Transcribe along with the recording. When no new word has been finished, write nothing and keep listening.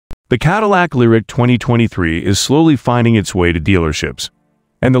The Cadillac LYRIQ 2023 is slowly finding its way to dealerships,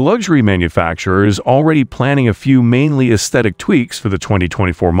 and the luxury manufacturer is already planning a few mainly aesthetic tweaks for the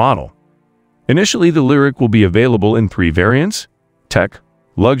 2024 model. Initially, the LYRIQ will be available in 3 variants: Tech,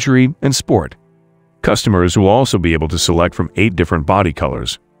 Luxury, and Sport. Customers will also be able to select from 8 different body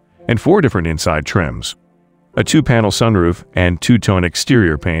colors and 4 different inside trims. A 2-panel sunroof and 2-tone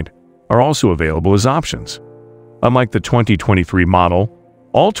exterior paint are also available as options. Unlike the 2023 model,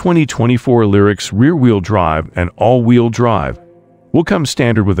 all 2024 LYRIQs rear-wheel drive and all-wheel drive will come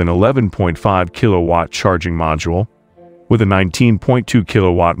standard with an 11.5 kilowatt charging module, with a 19.2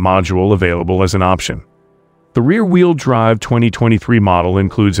 kilowatt module available as an option. The rear-wheel drive 2023 model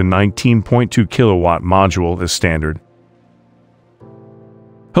includes a 19.2 kilowatt module as standard.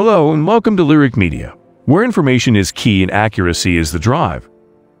 Hello and welcome to LYRIQ Media, where information is key and accuracy is the drive.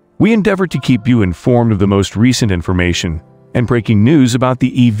 We endeavor to keep you informed of the most recent information and breaking news about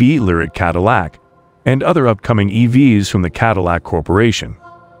the EV LYRIQ Cadillac and other upcoming EVs from the Cadillac Corporation.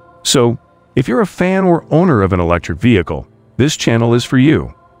 So, if you're a fan or owner of an electric vehicle, this channel is for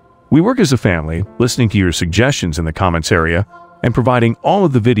you. We work as a family, listening to your suggestions in the comments area and providing all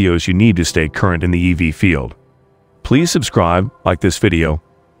of the videos you need to stay current in the EV field. Please subscribe, like this video,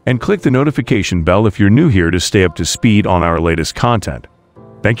 and click the notification bell if you're new here to stay up to speed on our latest content.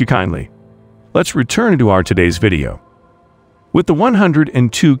 Thank you kindly. Let's return to our today's video. With the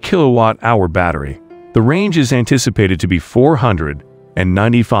 102 kilowatt-hour battery, the range is anticipated to be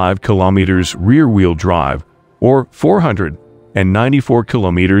 495 kilometers rear-wheel drive or 494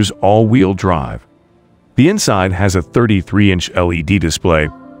 kilometers all-wheel drive. The inside has a 33-inch LED display,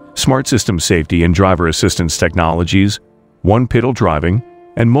 smart system safety and driver assistance technologies, one-pedal driving,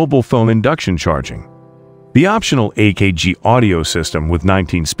 and mobile phone induction charging. The optional AKG audio system with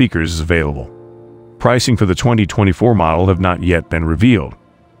 19 speakers is available. Pricing for the 2024 model have not yet been revealed,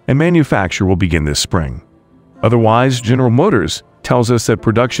 and manufacture will begin this spring. Otherwise, General Motors tells us that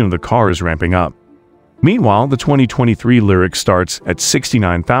production of the car is ramping up. Meanwhile, the 2023 LYRIQ starts at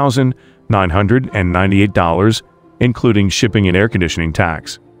 $69,998, including shipping and air conditioning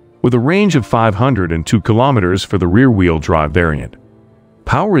tax, with a range of 502 kilometers for the rear-wheel drive variant.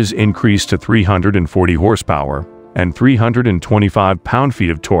 Power is increased to 340 horsepower and 325 pound-feet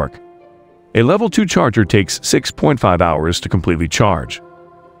of torque. A Level 2 charger takes 6.5 hours to completely charge.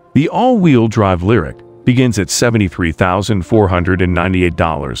 The all-wheel drive LYRIQ begins at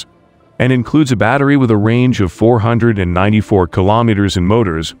 $73,498 and includes a battery with a range of 494 kilometers and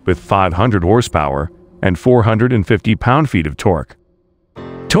motors with 500 horsepower and 450 pound-feet of torque.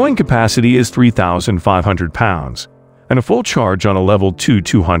 Towing capacity is 3,500 pounds, and a full charge on a Level 2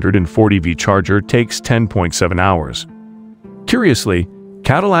 240V charger takes 10.7 hours. Curiously,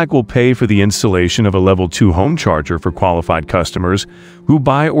 Cadillac will pay for the installation of a Level 2 home charger for qualified customers who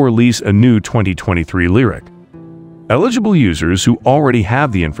buy or lease a new 2023 LYRIQ. Eligible users who already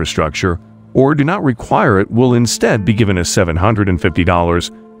have the infrastructure or do not require it will instead be given a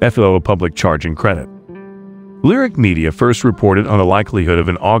 $750 FLO public charging credit. LYRIQ Media first reported on the likelihood of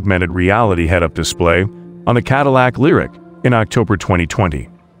an augmented reality head-up display on the Cadillac LYRIQ in October 2020.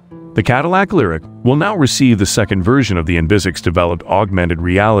 The Cadillac LYRIQ will now receive the second version of the Envisix-developed Augmented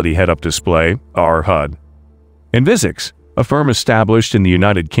Reality Head-Up Display, HUD. Envisix, a firm established in the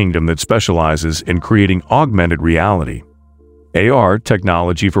United Kingdom that specializes in creating augmented reality (AR)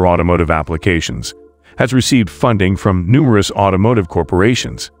 technology for automotive applications, has received funding from numerous automotive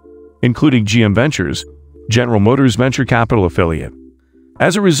corporations, including GM Ventures, General Motors venture capital affiliate.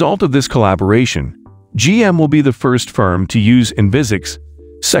 As a result of this collaboration, GM will be the first firm to use Envisix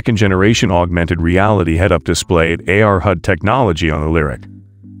second-generation augmented reality head-up display AR HUD technology on the LYRIQ.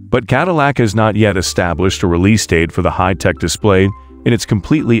 But Cadillac has not yet established a release date for the high-tech display in its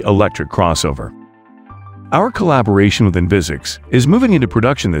completely electric crossover. Our collaboration with Envisix is moving into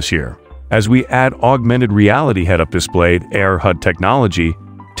production this year as we add augmented reality head-up display AR HUD technology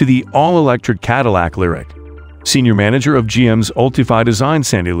to the all-electric Cadillac LYRIQ. Senior manager of GM's Ultify Design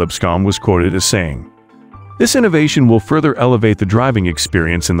Sandy Lipscomb was quoted as saying, "This innovation will further elevate the driving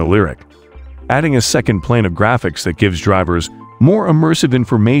experience in the LYRIQ, adding a second plane of graphics that gives drivers more immersive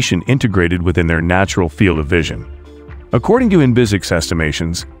information integrated within their natural field of vision." According to Envisix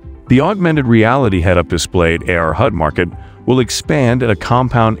estimations, the augmented reality head-up display AR HUD market will expand at a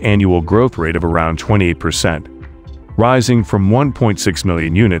compound annual growth rate of around 28%, rising from 1.6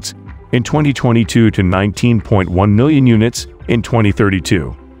 million units in 2022 to 19.1 million units in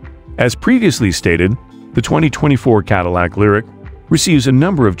 2032. As previously stated, the 2024 Cadillac LYRIQ receives a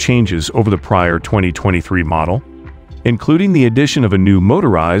number of changes over the prior 2023 model, including the addition of a new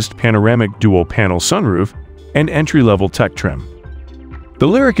motorized panoramic dual-panel sunroof and entry-level tech trim. The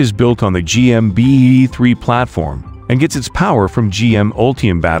LYRIQ is built on the GM BE3 platform and gets its power from GM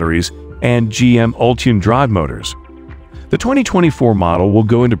Ultium batteries and GM Ultium drive motors. The 2024 model will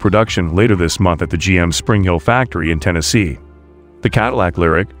go into production later this month at the GM Spring Hill factory in Tennessee. The Cadillac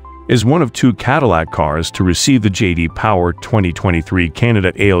LYRIQ is one of 2 Cadillac cars to receive the J.D. Power 2023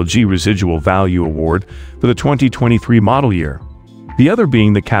 Canada ALG Residual Value Award for the 2023 model year, the other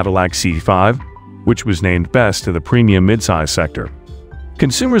being the Cadillac C5, which was named best in the premium midsize sector.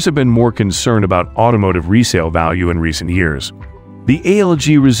 Consumers have been more concerned about automotive resale value in recent years. The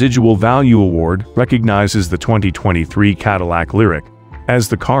ALG Residual Value Award recognizes the 2023 Cadillac LYRIQ as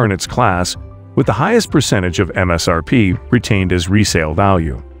the car in its class with the highest percentage of MSRP retained as resale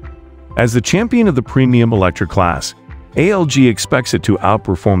value. As the champion of the premium electric class, ALG expects it to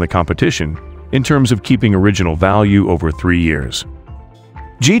outperform the competition in terms of keeping original value over 3 years.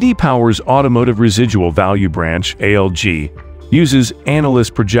 J.D. Power's Automotive Residual Value branch, ALG, uses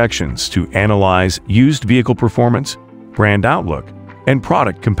analyst projections to analyze used vehicle performance, brand outlook, and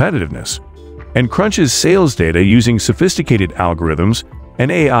product competitiveness, and crunches sales data using sophisticated algorithms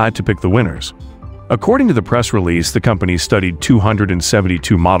and AI to pick the winners. According to the press release, the company studied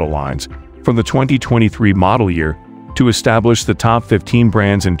 272 model lines from the 2023 model year to establish the top 15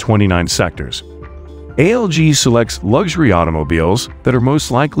 brands in 29 sectors. ALG selects luxury automobiles that are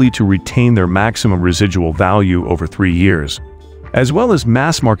most likely to retain their maximum residual value over 3 years, as well as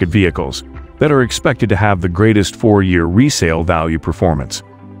mass-market vehicles that are expected to have the greatest 4-year resale value performance.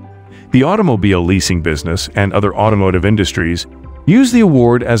 The automobile leasing business and other automotive industries use the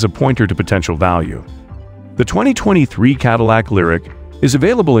award as a pointer to potential value. The 2023 Cadillac LYRIQ is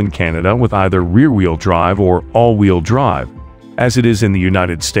available in Canada with either rear-wheel drive or all-wheel drive, as it is in the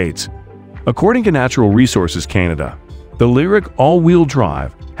United States. According to Natural Resources Canada, the LYRIQ all-wheel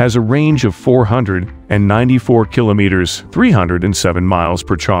drive has a range of 494 kilometers, 307 miles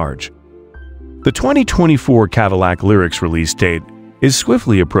per charge. The 2024 Cadillac LYRIQ's release date is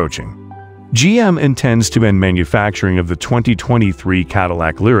swiftly approaching. GM intends to end manufacturing of the 2023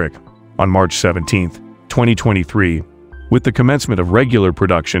 Cadillac LYRIQ on March 17, 2023, with the commencement of regular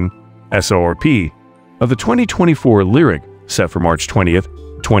production, SORP, of the 2024 LYRIQ set for March 20,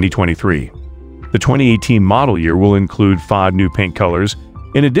 2023. The 2018 model year will include 5 new paint colors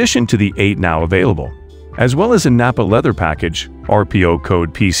in addition to the 8 now available, as well as a Napa leather package, RPO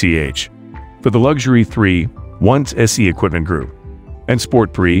code PCH, for the Luxury 3 1 SE Equipment Group and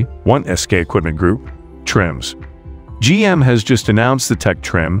Sport 3 1 SK Equipment Group trims. GM has just announced the Tech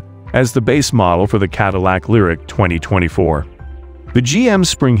trim as the base model for the Cadillac LYRIQ 2024. The GM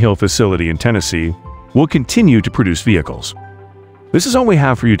Spring Hill facility in Tennessee will continue to produce vehicles. This is all we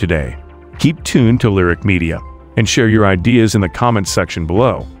have for you today. Keep tuned to LYRIQ Media and share your ideas in the comments section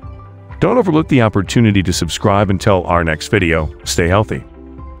below. Don't overlook the opportunity to subscribe until our next video. Stay healthy.